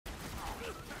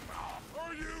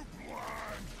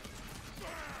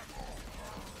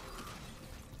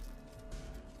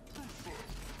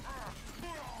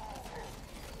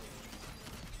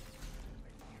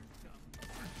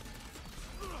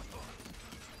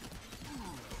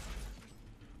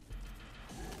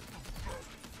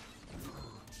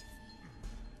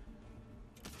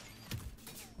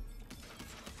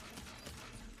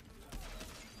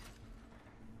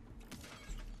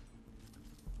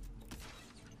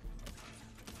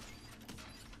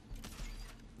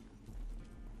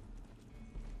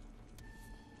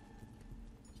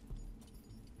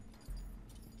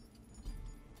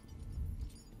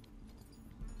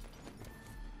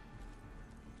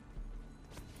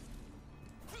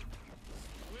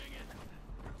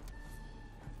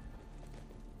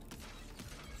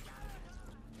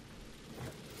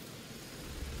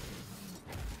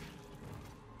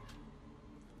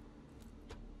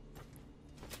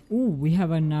Ooh, we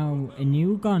have now a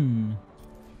new gun.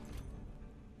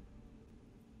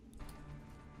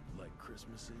 Like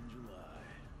Christmas in July.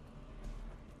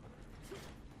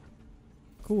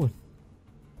 Cool.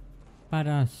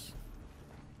 Badass.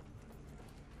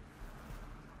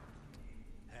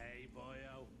 Hey,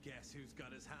 boyo, guess who's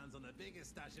got his hands on the biggest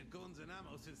stash of guns and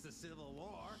ammo since the Civil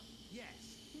War?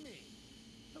 Yes, me.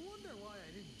 I wonder why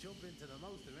I didn't jump into the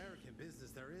most American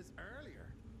business there is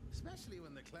earlier. Especially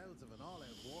when the clouds of an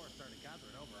all-out war started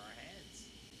gathering over our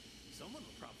heads. Someone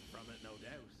will profit from it, no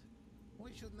doubt. Why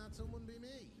shouldn't that someone be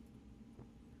me?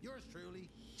 Yours truly,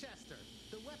 Chester,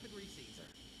 the weaponry Caesar.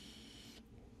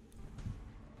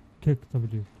 Kick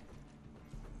W.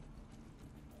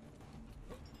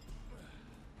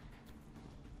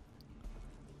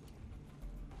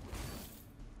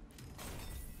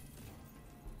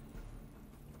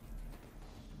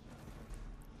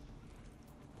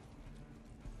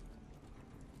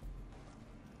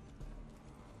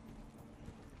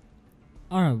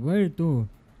 Alright, where to?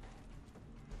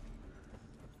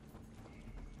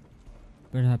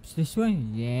 Perhaps this way?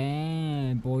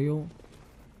 Yeah, boyo.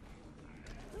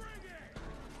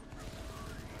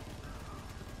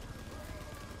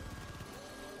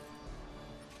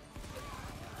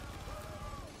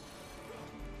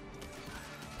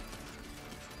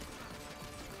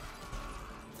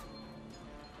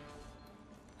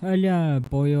 Hell yeah,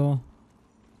 boyo.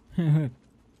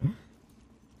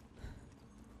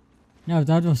 No,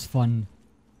 that was fun.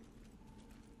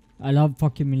 I love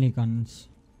fucking miniguns.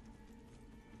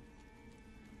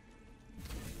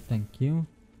 Thank you.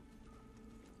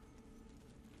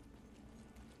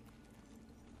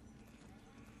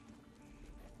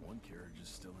 One carriage is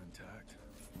still intact.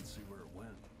 Let's see where it went.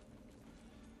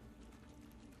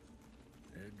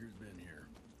 Edgar's been here,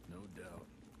 no doubt.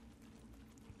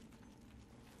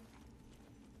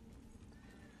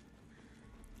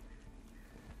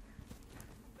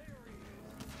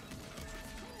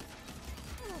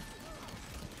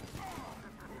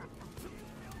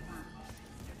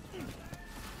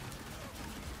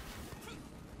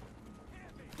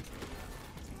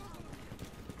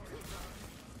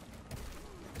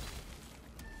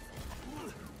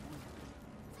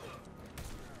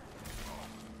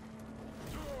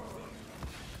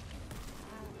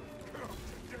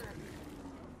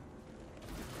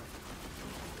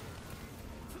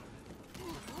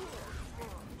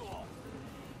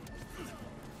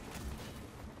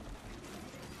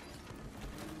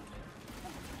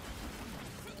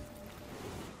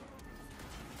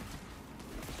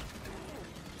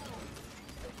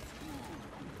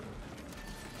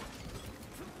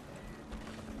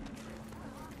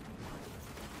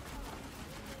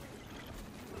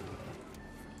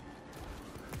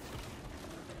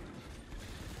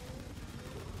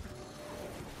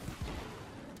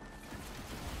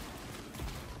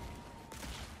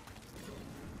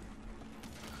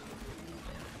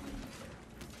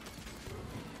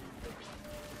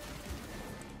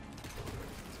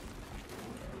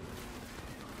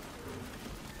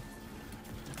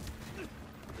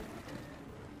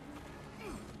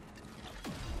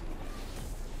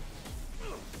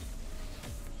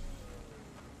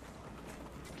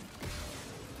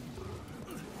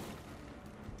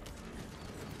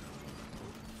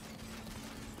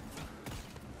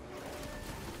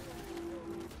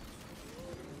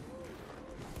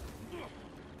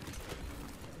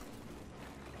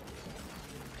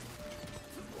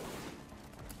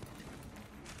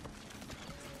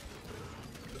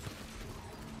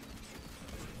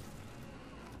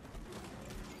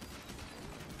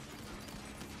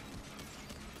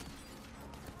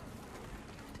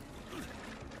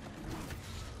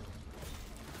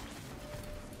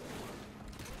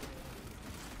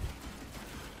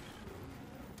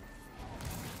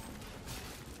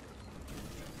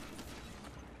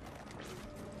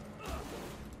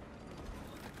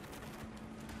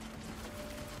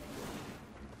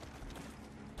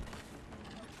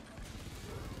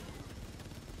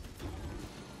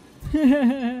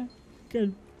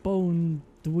 Good bone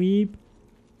dweeb.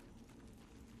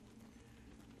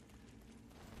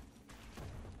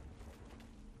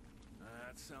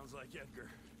 That sounds like Edgar.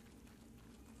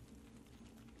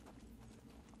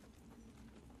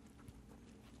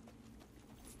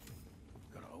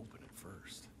 Gotta open it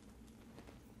first.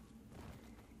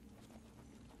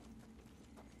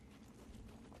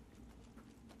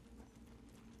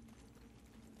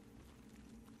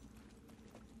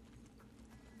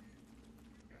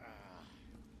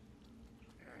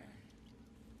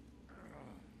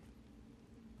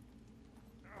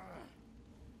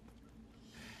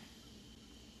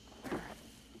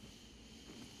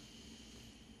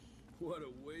 What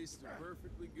a waste of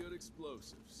perfectly good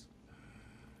explosives.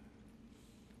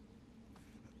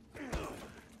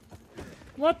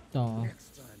 What the?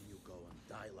 Next time you go and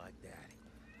die like that,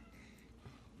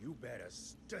 you better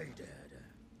stay dead.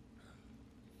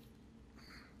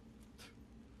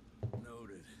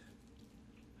 Noted.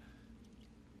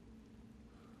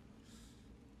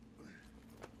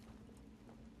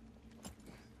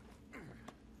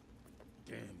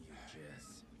 Damn you,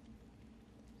 Jess.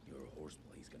 Your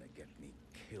horseplay's gonna get me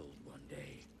killed one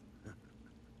day.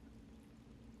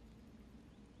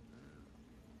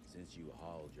 Since you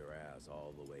hauled your ass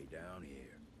all the way down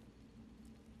here,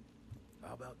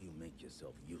 how about you make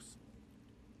yourself useful?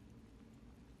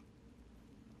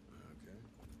 Okay.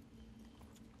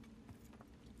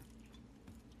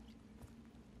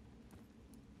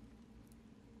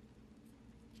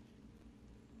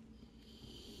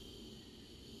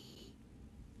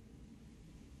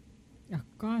 Oh,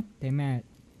 God damn it.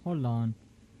 Hold on.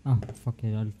 Oh, fuck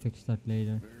it. I'll fix that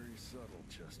later. Very subtle,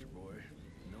 Chester boy.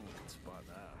 No one can spot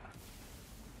that.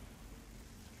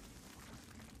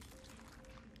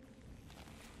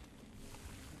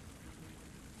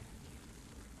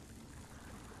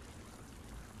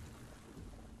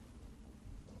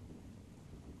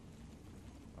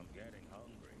 I'm getting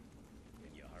hungry.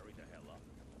 Can you hurry the hell up?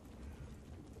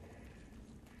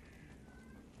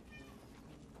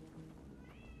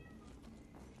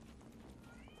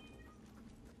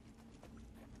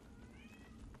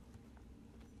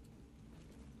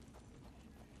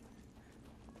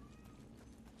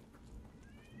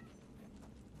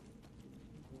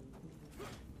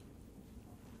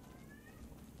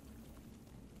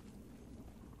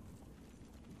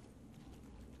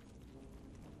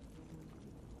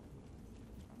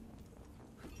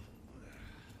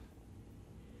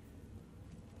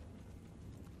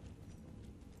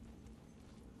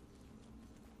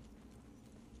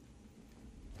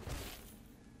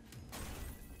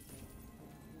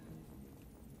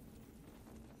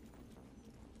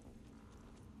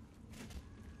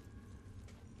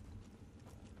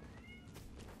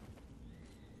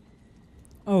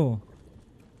 Oh.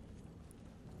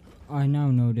 I now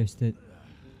noticed it.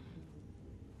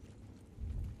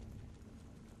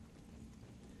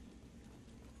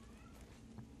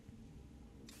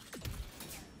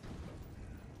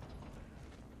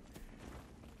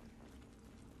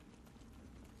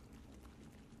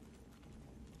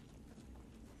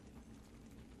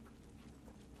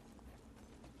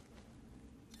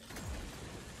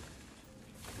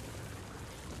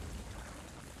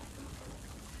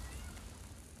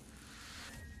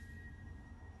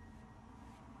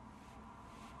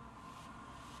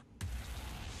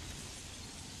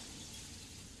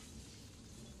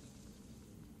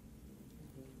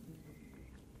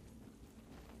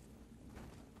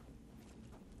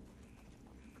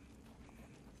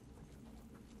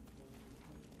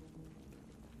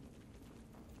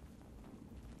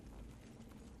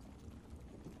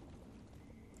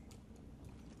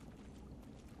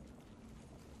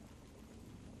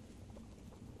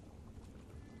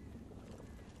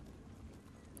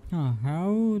 Huh,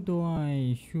 how do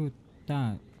I shoot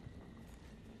that?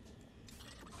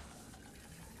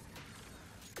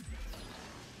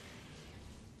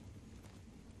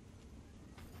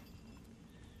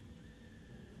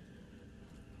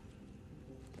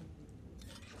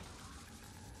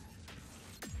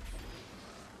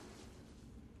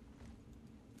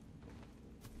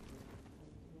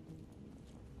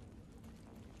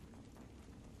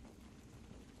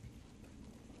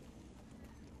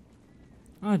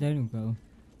 Ah, there you go.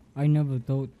 I never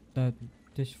thought that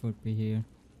this would be here.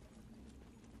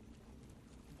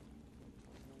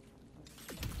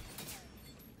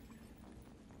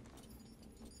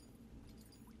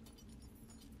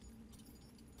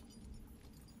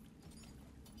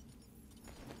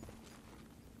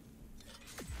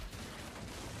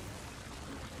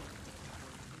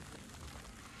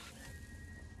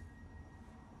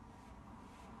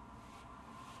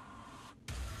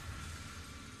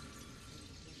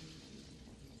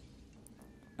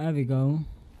 There we go.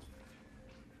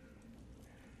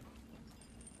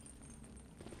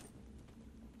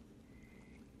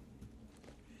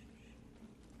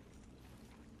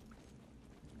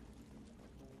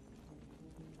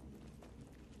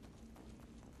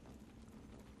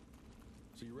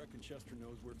 So you reckon Chester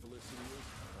knows where Felicity is?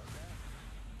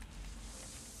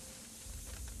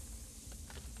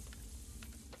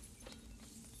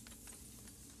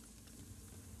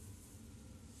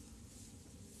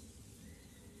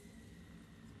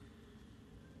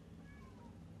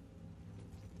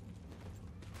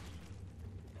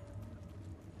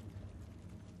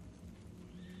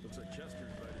 Looks like Chester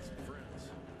invited some friends.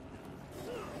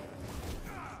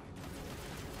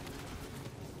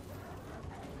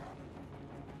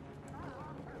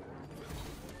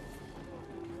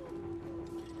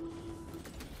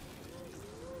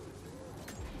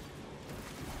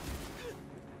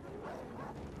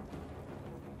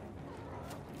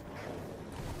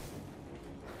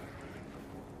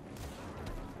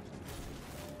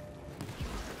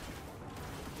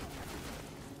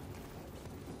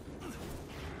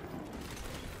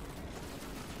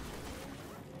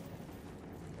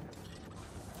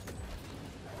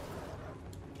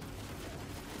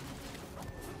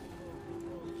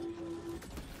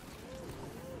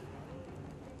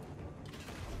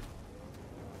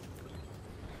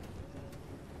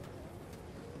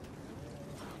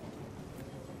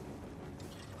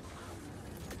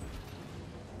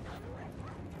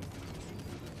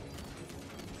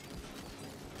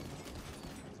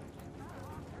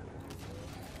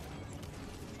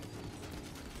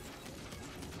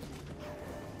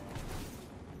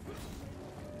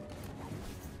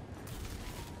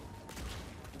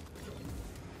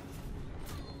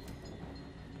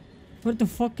 Where the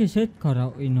fuck is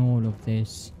Edgar in all of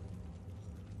this?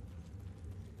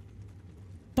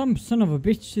 Dumb son of a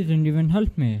bitch didn't even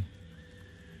help me.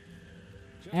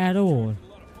 At all.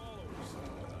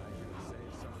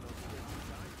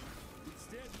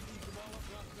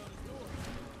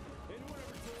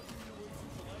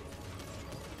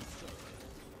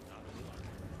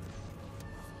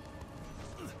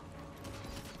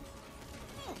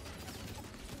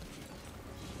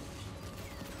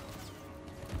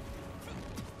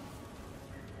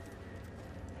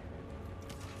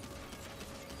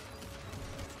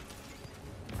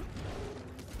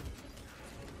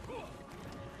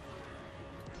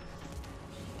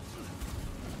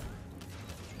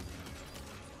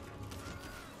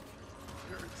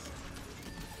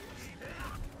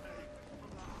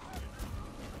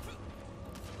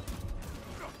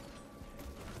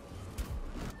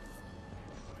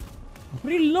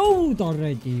 Reload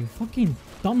already, fucking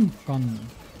dumb gun.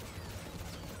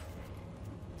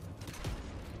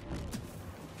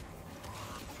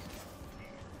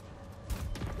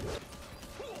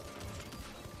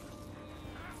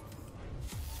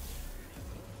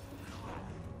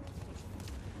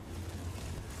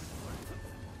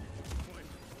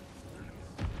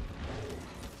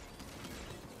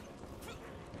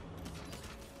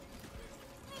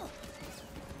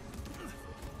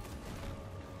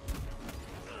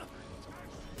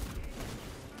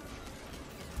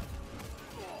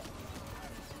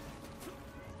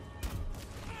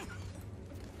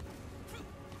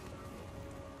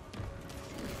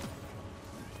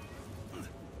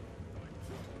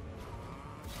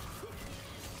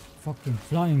 Fucking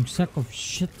flying sack of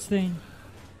shit thing.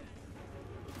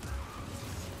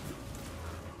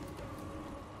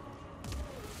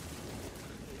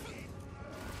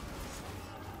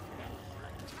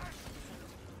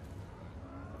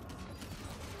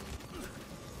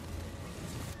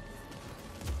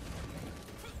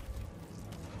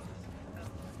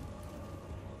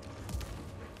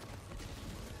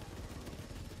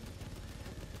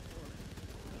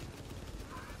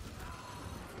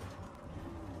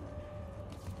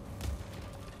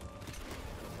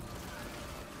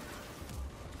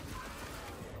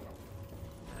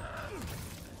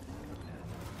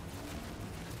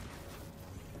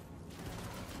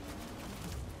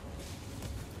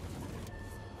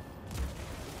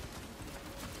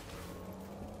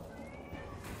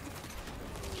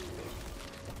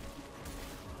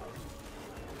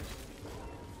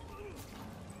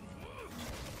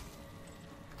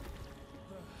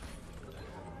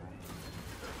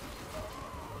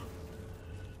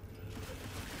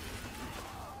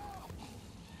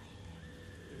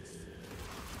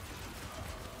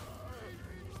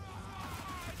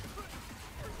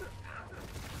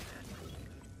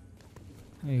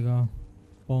 There you go.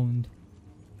 Boned.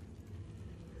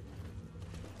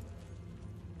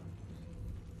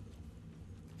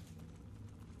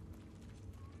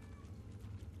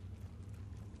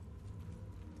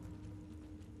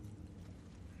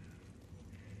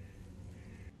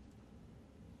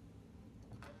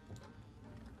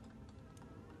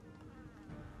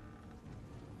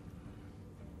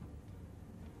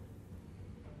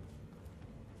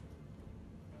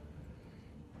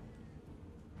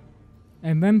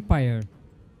 A vampire.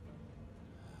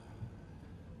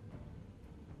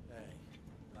 Hey,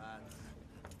 lads.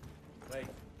 Wait.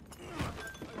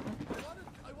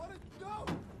 I wanna know!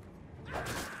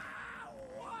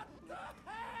 What the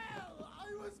hell?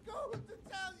 I was going to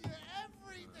tell you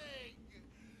everything!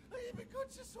 I even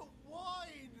got you some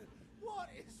wine! What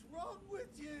is wrong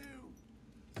with you?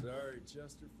 Sorry,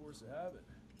 Chester, force of habit.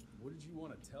 What did you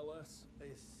want to tell us? I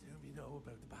assume you know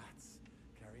about the bats,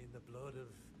 carrying the blood of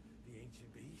the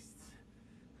ancient beasts.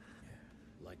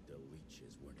 Yeah, like the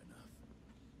leeches weren't enough.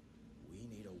 We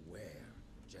need a where,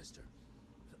 Chester.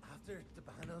 After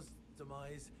Tabano's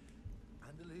demise,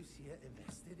 Andalusia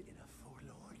invested in a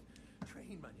forlorn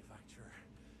train manufacturer,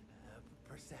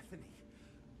 Persephone,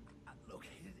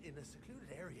 located in a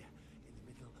secluded area in the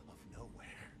middle of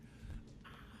nowhere.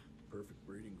 Perfect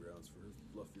breeding grounds for her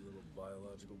fluffy little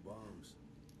biological bombs.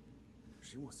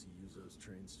 She wants to use those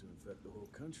trains to infect the whole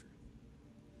country.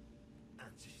 And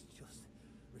she's just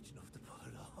rich enough to pull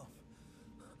it off.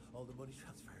 All the money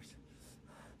transfers,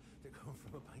 they're coming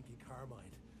from a bank in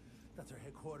Carmine. That's her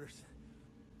headquarters.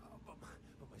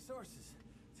 But my sources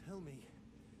tell me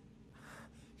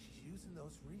she's using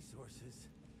those resources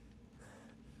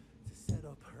to set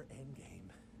up her endgame.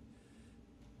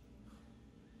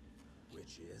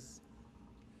 Which is?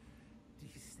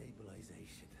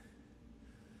 Destabilization.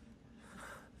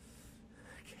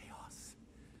 Chaos.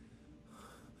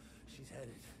 She's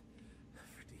headed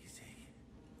for DC.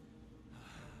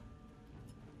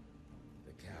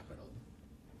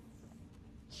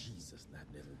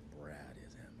 That little brat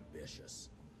is ambitious.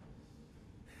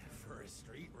 For a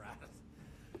street rat.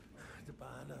 The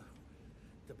bando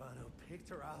picked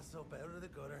her ass up out of the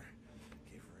gutter,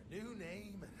 gave her a new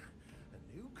name and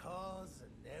a new cause,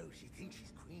 and now she thinks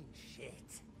she's queen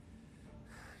shit.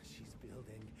 She's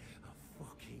building a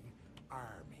fucking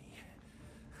army.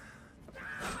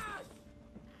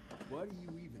 Why do you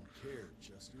even care,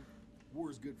 Chester?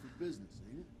 War's good for business,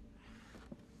 ain't it?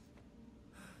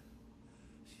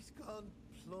 She's gone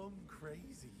plumb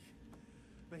crazy,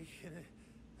 making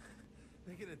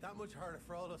it that much harder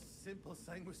for all us simple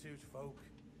sanguisuge folk.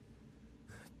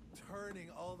 Turning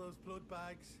all those blood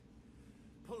bags,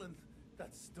 pulling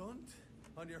that stunt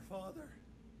on your father.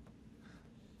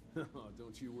 Oh,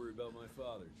 don't you worry about my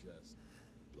father, Chest.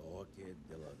 L'orchid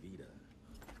de la vida.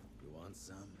 You want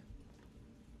some?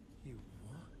 You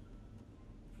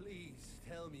what? Please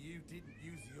tell me you didn't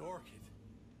use the orchid.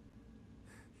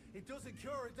 It doesn't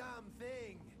cure a damn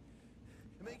thing.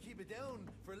 It may keep it down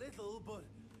for a little,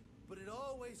 but it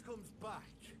always comes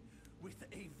back with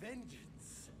a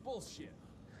vengeance. Bullshit.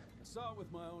 I saw it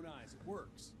with my own eyes. It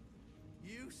works.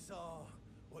 You saw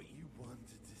what you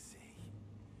wanted to see.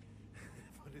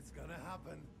 But it's gonna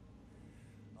happen.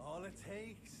 All it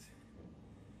takes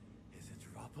is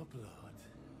a drop of blood.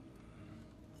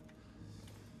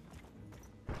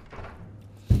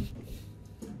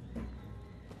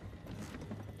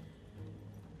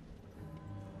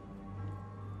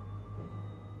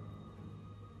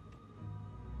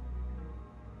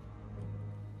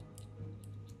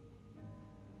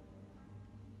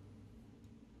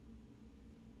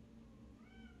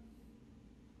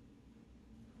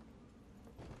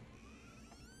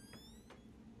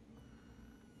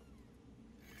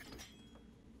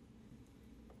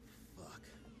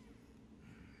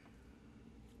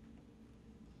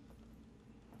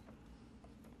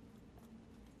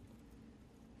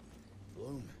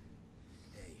 Bloom.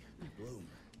 Hey, Bloom.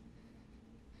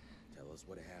 Tell us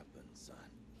what happened, son.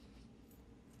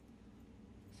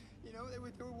 You know, they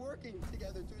were working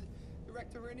together to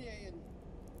direct Irene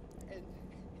and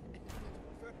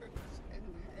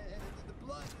the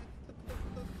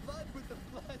blood with the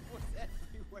blood was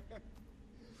everywhere.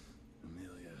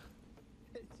 Amelia.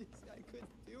 I couldn't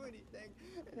do anything.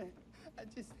 And I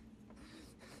just...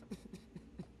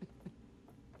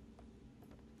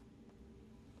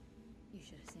 You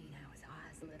should have seen how his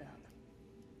eyes lit up.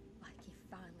 Like he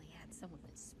finally had someone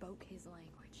that spoke his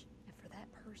language. And for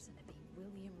that person to be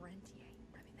William Rentier,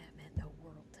 I mean, that meant the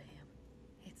world to him.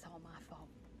 It's all my fault.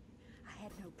 I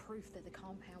had no proof that the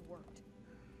compound worked.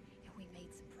 And we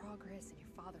made some progress and your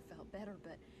father felt better,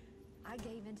 but I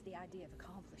gave in to the idea of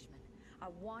accomplishment. I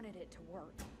wanted it to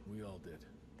work. We all did.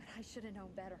 But I should have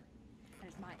known better. And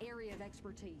it's my area of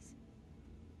expertise.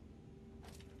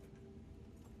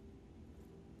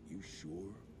 You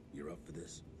sure you're up for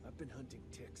this? I've been hunting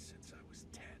ticks since I was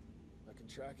 10. I can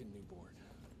track a newborn.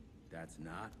 That's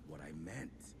not what I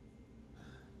meant.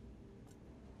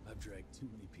 I've dragged too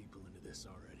many people into this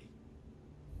already.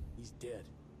 He's dead.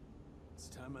 It's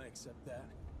time I accept that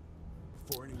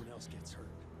before anyone else gets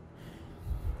hurt.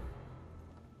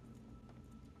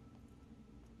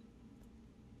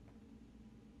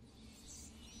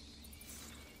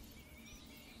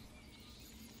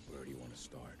 Where do you want to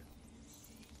start?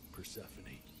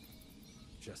 Persephone.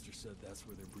 Chester said that's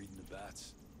where they're breeding the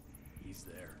bats. He's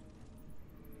there.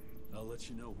 I'll let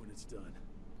you know when it's done.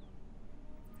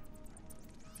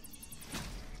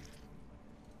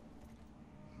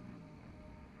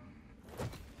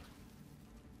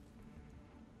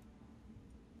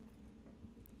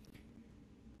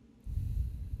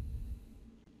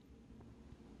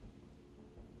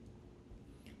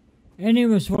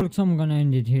 Anyways folks, I'm gonna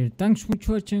end it here. Thanks for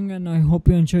watching and I hope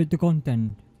you enjoyed the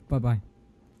content. Bye bye.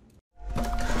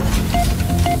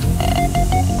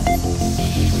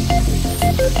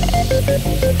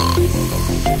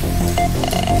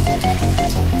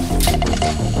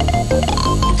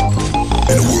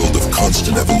 In a world of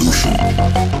constant evolution,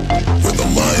 where the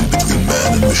line between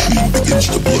man and machine begins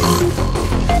to blur,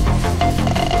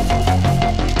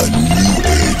 a new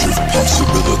age of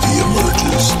possibility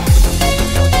emerges.